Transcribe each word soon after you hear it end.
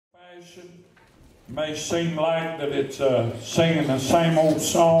remission may seem like that it's singing the same old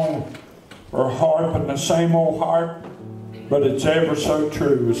song or harping the same old harp, but it's ever so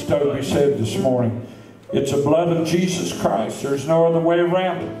true, as Toby said this morning. It's the blood of Jesus Christ. There's no other way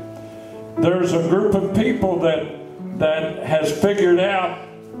around it. There's a group of people that has figured out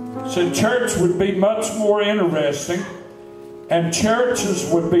that church would be much more interesting and churches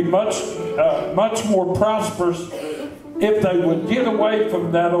would be much more prosperous if they would get away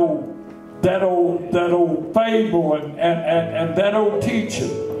from that old fable and that old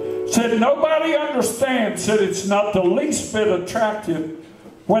teaching. Said nobody understands that it's not the least bit attractive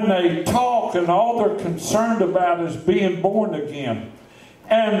when they talk and all they're concerned about is being born again.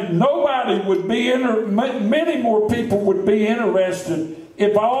 And nobody would be, many more people would be interested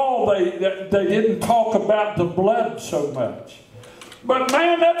if all they didn't talk about the blood so much. But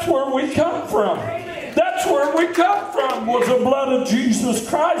man, that's where we come from. That's where we come from, was the blood of Jesus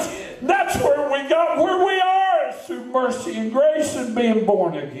Christ. That's where we got where we are, is through mercy and grace and being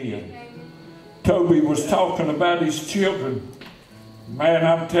born again. Toby was talking about his children. Man,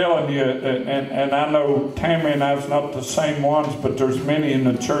 I'm telling you, and I know Tammy and I's not the same ones, but there's many in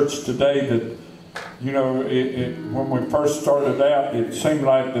the church today that, you know, when we first started out, it seemed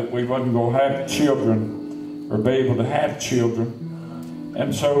like that we wasn't going to have children or be able to have children.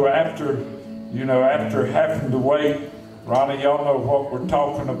 And so after having to wait, Ronnie, y'all know what we're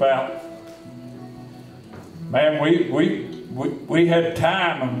talking about. Man, we had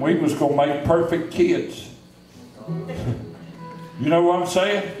time and we was going to make perfect kids. You know what I'm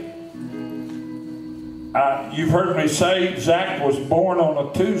saying? You've heard me say Zack was born on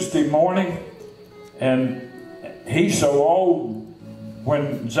a Tuesday morning, and he's so old.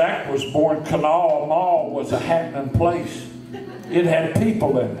 When Zack was born, Canal Mall was a happening place. It had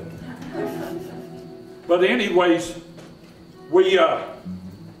people in it. But anyways,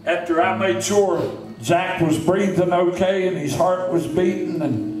 after I made sure Zack was breathing okay and his heart was beating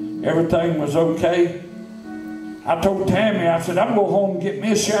and everything was okay, I told Tammy, I said, I'm going to go home and get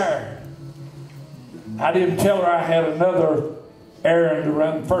me a shower. I didn't tell her I had another errand to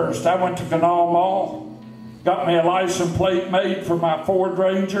run first. I went to Canal Mall, got me a license plate made for my Ford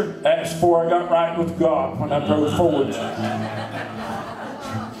Ranger. That's before I got right with God when I drove Fords.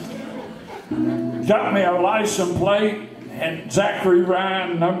 Got me a license plate and Zachary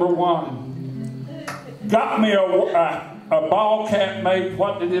Ryan #1. Got me a ball cap made.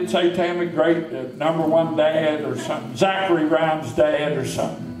 What did it say, Tammy? Great #1 dad or something. Zachary Ryan's dad or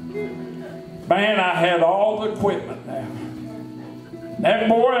something. Man, I had all the equipment now. That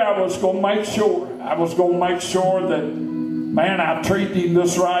boy, I was going to make sure that, man, I treated him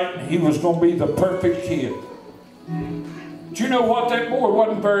this right and he was going to be the perfect kid. But you know what? That boy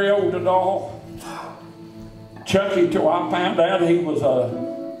wasn't very old at all. Chucky, till I found out he was a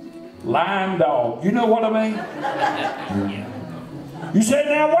lying dog. You know what I mean? You say,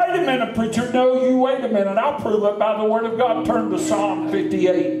 now wait a minute, preacher. No, you wait a minute. I'll prove it by the word of God. Turn to Psalm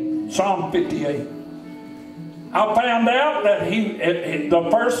 58. Psalm 58. I found out that the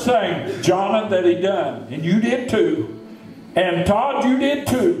first thing, Jonah, that he done, and you did too, and Todd, you did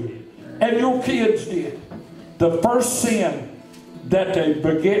too, and your kids did. The first sin that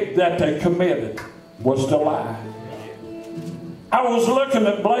they committed was to lie. I was looking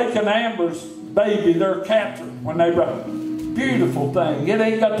at Blake and Amber's baby, their captor, when they were beautiful thing. It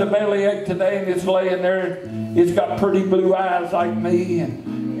ain't got the bellyache today, and it's laying there. It's got pretty blue eyes like me,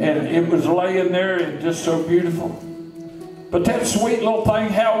 and it was laying there and just so beautiful. But that sweet little thing,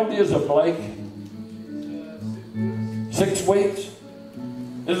 how old is it, Blake? 6 weeks?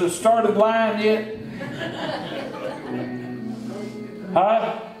 Has it started lying yet?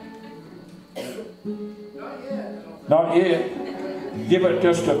 Huh? Not yet. Give it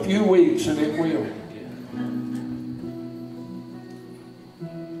just a few weeks and it will.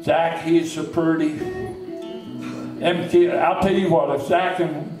 Zack, he's so pretty. I'll tell you what, if Zack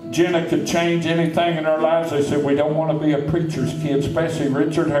and Jenna could change anything in their lives, they said, we don't want to be a preacher's kid, especially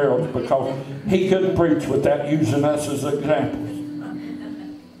Richard Harold, because he couldn't preach without using us as examples.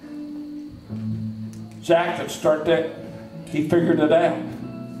 Zack could start that. He figured it out.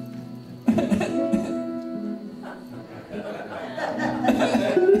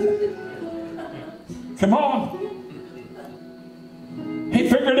 Come on. He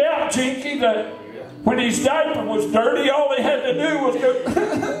figured out, Jinky, that when his diaper was dirty, all he had to do was go.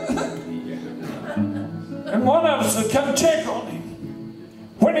 And one of us would come check on him.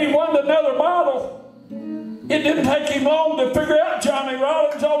 When he wanted another bottle, it didn't take him long to figure out Johnny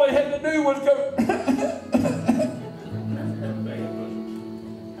Rollins. All he had to do was go.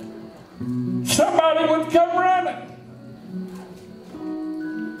 Somebody would come running.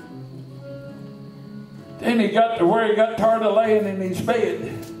 Then he got to where he got tired of laying in his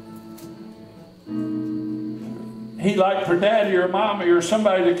bed. He liked for daddy or mommy or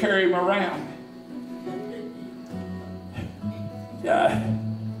somebody to carry him around.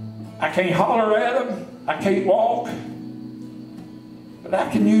 I can't holler at him. I can't walk. But I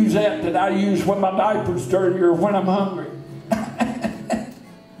can use that I use when my diaper's dirty or when I'm hungry.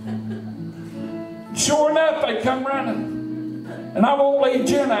 Sure enough, they come running. And I won't leave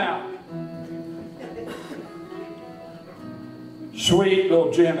Jen out. Sweet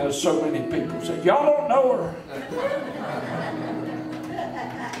little Jen, as so many people say, y'all don't know her.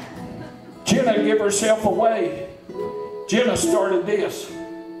 Jenna give herself away. Jenna started this.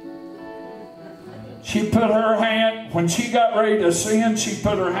 She put her hand, when she got ready to sin, she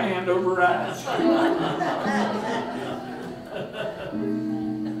put her hand over her eyes.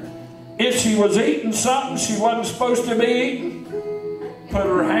 If she was eating something she wasn't supposed to be eating, put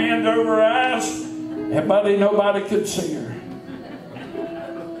her hand over her eyes, and buddy, nobody could see her.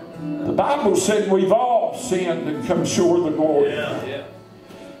 The Bible said we've all sinned and come short of the glory. Yeah.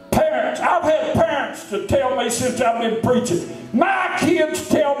 Parents, I've had parents to tell me since I've been preaching, my kids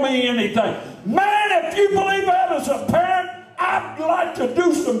tell me anything. Man, if you believe that as a parent, I'd like to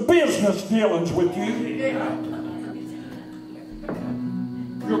do some business dealings with you.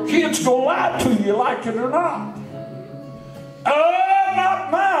 Your kid's going to lie to you, like it or not. Oh,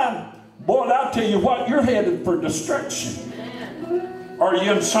 not mine. Boy, I'll tell you what, you're headed for destruction. Are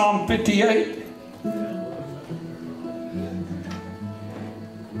you in Psalm 58?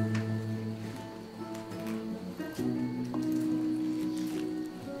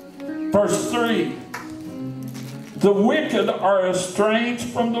 Verse 3. The wicked are estranged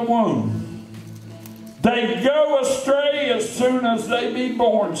from the womb. They go astray as soon as they be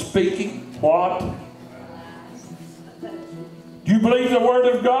born, speaking what? Do you believe the word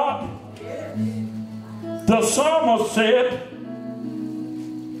of God? The psalmist said,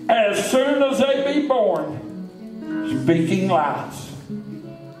 as soon as they be born, speaking lies.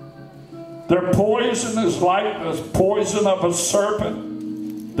 Their poison is like the poison of a serpent.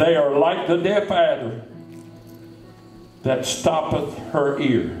 They are like the deaf adder that stoppeth her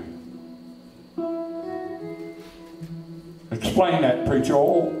ear. Explain that, preacher.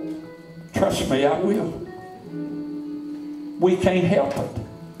 Oh, trust me, I will. We can't help it.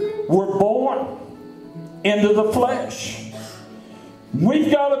 We're born into the flesh.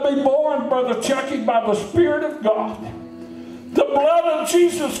 We've got to be born, Brother Chucky, by the Spirit of God. The blood of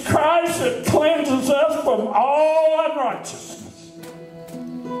Jesus Christ that cleanses us from all unrighteousness.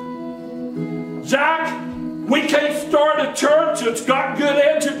 Zack, we can't start a church that's got good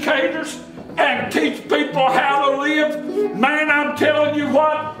educators and teach people how to live. Man, I'm telling you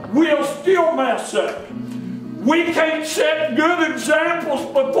what, we'll still mess up. We can't set good examples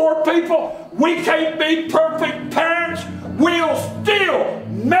before people. We can't be perfect parents. We'll still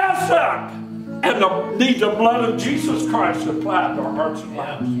mess up and need the blood of Jesus Christ applied to our hearts and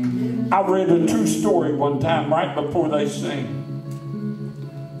lives. I read a true story one time right before they sing.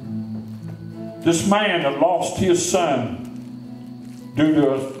 This man had lost his son due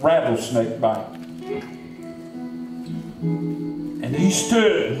to a rattlesnake bite. And he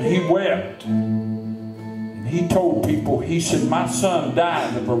stood and he wept. And he told people, he said, my son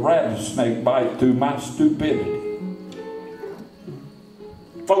died of a rattlesnake bite through my stupidity.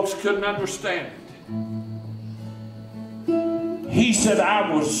 Folks couldn't understand it. He said,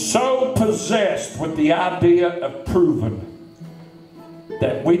 I was so possessed with the idea of proving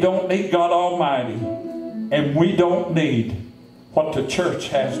that we don't need God Almighty and we don't need what the church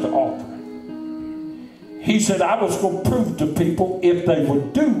has to offer. He said, I was going to prove to people if they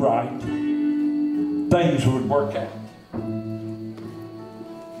would do right, things would work out.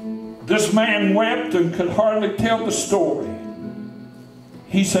 This man wept and could hardly tell the story.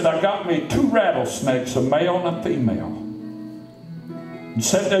 He said, I got me 2 rattlesnakes, a male and a female. And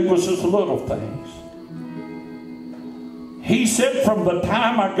said they was just little things. He said, from the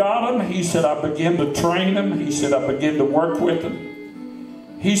time I got them, he said, I began to train them. He said, I began to work with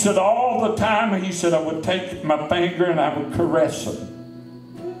them. He said, all the time, he said, I would take my finger and I would caress them.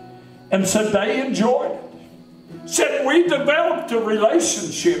 And said, they enjoyed it. Said, we developed a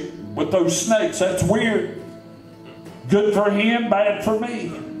relationship with those snakes. That's weird. Good for him, bad for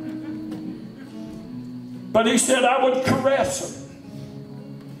me. But he said, I would caress them.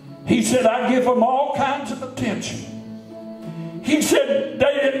 He said, I give them all kinds of attention. He said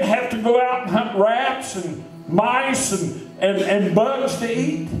they didn't have to go out and hunt rats and mice and bugs to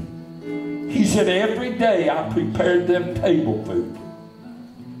eat. He said, every day I prepared them table food.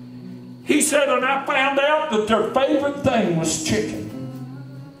 He said, and I found out that their favorite thing was chicken.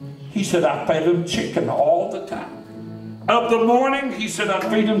 He said, I fed them chicken all the time. Of the morning, he said,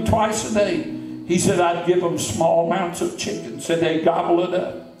 I'd feed them twice a day. He said, I'd give them small amounts of chicken. Said they'd gobble it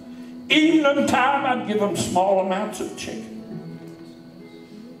up. Evening time, I'd give them small amounts of chicken.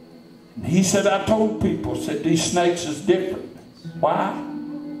 He said, I told people, said these snakes is different. Why?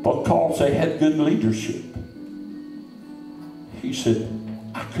 Because they had good leadership. He said,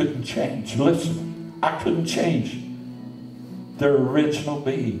 I couldn't change. Listen, I couldn't change their original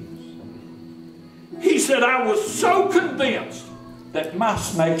beings. He said, I was so convinced that my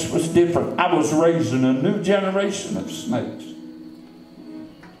snakes was different. I was raising a new generation of snakes.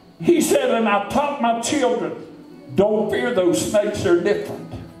 He said, and I taught my children, don't fear those snakes, they're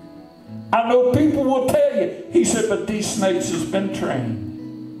different. I know people will tell you. He said, but these snakes has been trained.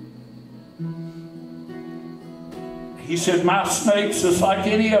 He said, my snakes is like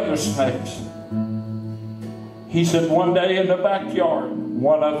any other snakes. He said, one day in the backyard,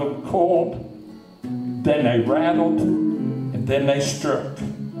 one of them called, then they rattled, and then they struck.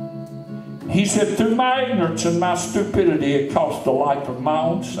 He said, through my ignorance and my stupidity, it cost the life of my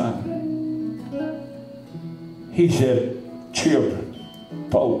own son. He said, children,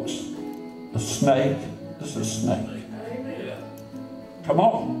 folks, a snake is a snake. Come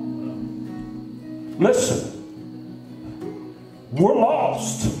on. Listen. We're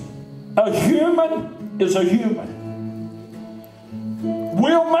lost. A human is a human.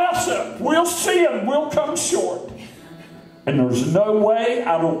 We'll mess up. We'll sin. We'll come short. And there's no way,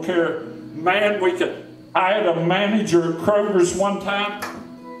 I don't care, man, we could. I had a manager at Kroger's one time.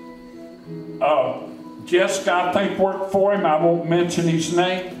 Jessica, I think, worked for him. I won't mention his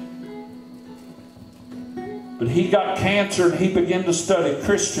name. But he got cancer and he began to study.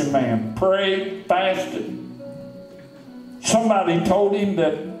 Christian man, prayed, fasted. Somebody told him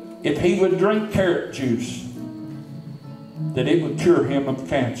that if he would drink carrot juice, that it would cure him of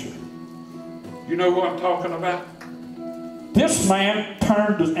cancer. You know what I'm talking about? This man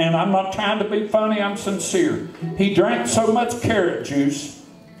turned, and I'm not trying to be funny, I'm sincere. He drank so much carrot juice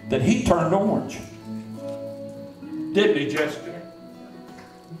that he turned orange. Didn't he, Jessica?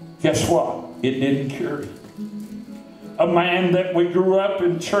 Guess what? It didn't cure him. A man that we grew up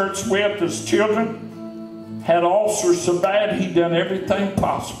in church with as children had ulcers so bad he done everything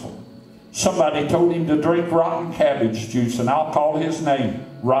possible. Somebody told him to drink rotten cabbage juice, and I'll call his name,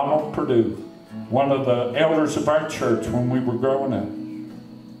 Ronald Purdue, one of the elders of our church when we were growing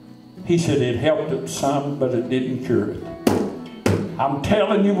up. He said it helped him some, but it didn't cure it. I'm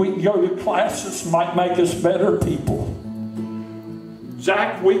telling you, we can go to classes, might make us better people.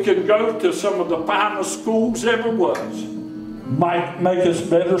 Zach, we could go to some of the finest schools ever was. Might make us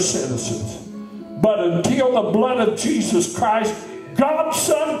better citizens. But until the blood of Jesus Christ, God's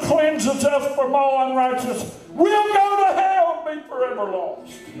Son, cleanses us from all unrighteousness, we'll go to hell and be forever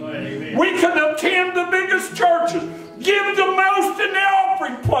lost. Amen. We can attend the biggest churches, give the most in the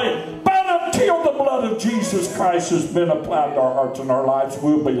offering plate, but until the blood of Jesus Christ has been applied to our hearts and our lives,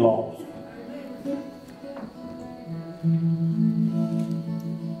 we'll be lost.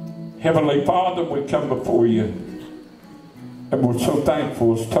 Heavenly Father, we come before you, and we're so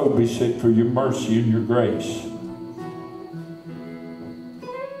thankful, as Toby said, for your mercy and your grace.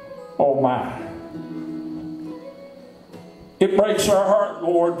 Oh my. It breaks our heart,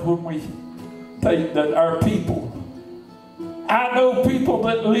 Lord, when we think that our people, I know people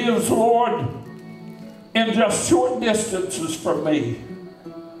that lives, Lord, in just short distances from me.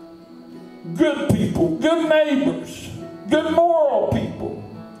 Good people, good neighbors, good moral people.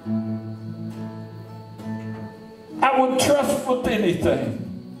 I would trust with anything.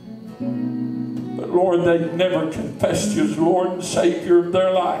 But Lord, they've never confessed you as Lord and Savior of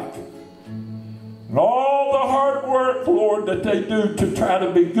their life. And all the hard work, Lord, that they do to try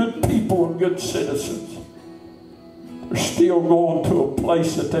to be good people and good citizens, they're still going to a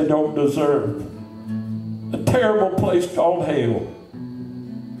place that they don't deserve. A terrible place called hell.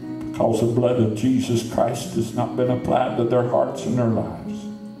 Because the blood of Jesus Christ has not been applied to their hearts and their lives.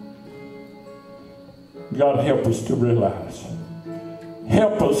 God, help us to realize.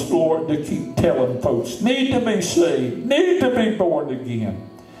 Help us, Lord, to keep telling folks, need to be saved, need to be born again.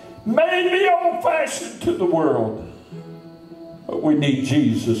 Maybe old-fashioned to the world, but we need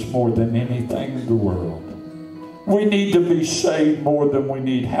Jesus more than anything in the world. We need to be saved more than we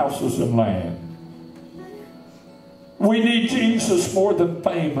need houses and land. We need Jesus more than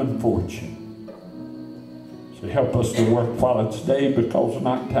fame and fortune. So help us to work while it's day, because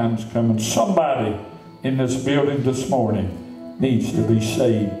night time's coming. Somebody in this building this morning needs to be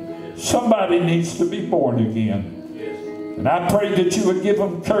saved. Somebody needs to be born again. And I pray that you would give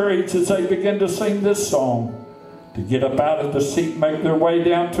them courage as they begin to sing this song, to get up out of the seat, make their way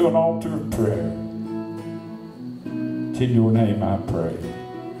down to an altar of prayer. It's in your name I pray.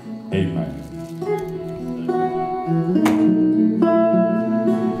 Amen.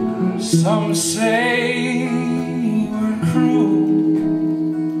 Some say we're cruel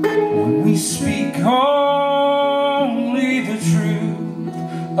when we speak only the truth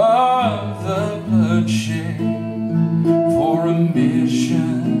of the bloodshed for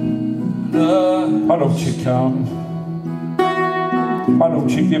remission of. Why don't you come? Why don't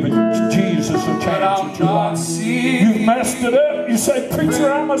you give Jesus a chance at your life? You've messed it up. You say, preacher,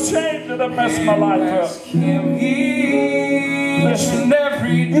 I'm ashamed that I messed my life up. Listen,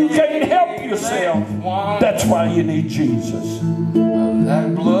 you can't help yourself. That's why you need Jesus.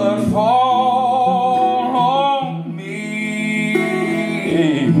 That blood fall on me.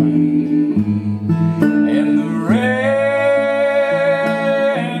 Amen. And the red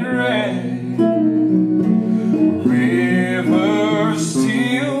river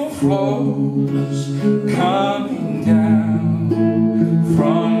still flows, coming down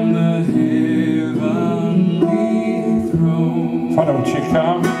from the heavenly throne. Why don't you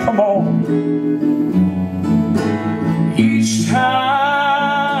come? Come on. Each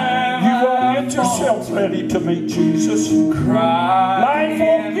time you won't get yourself ready to meet Jesus. Life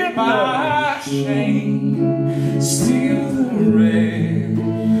won't get my shame, still the red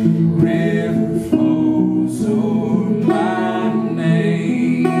river flows o'er my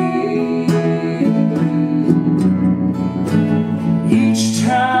name. Each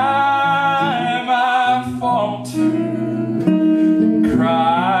time I falter,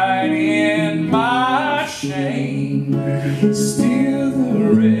 cried in my shame, still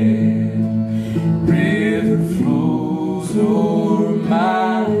the red river flows o'er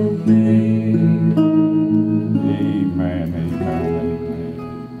my name. Amen, amen, amen.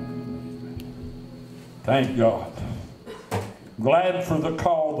 Thank God. Glad for the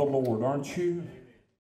call of the Lord, aren't you?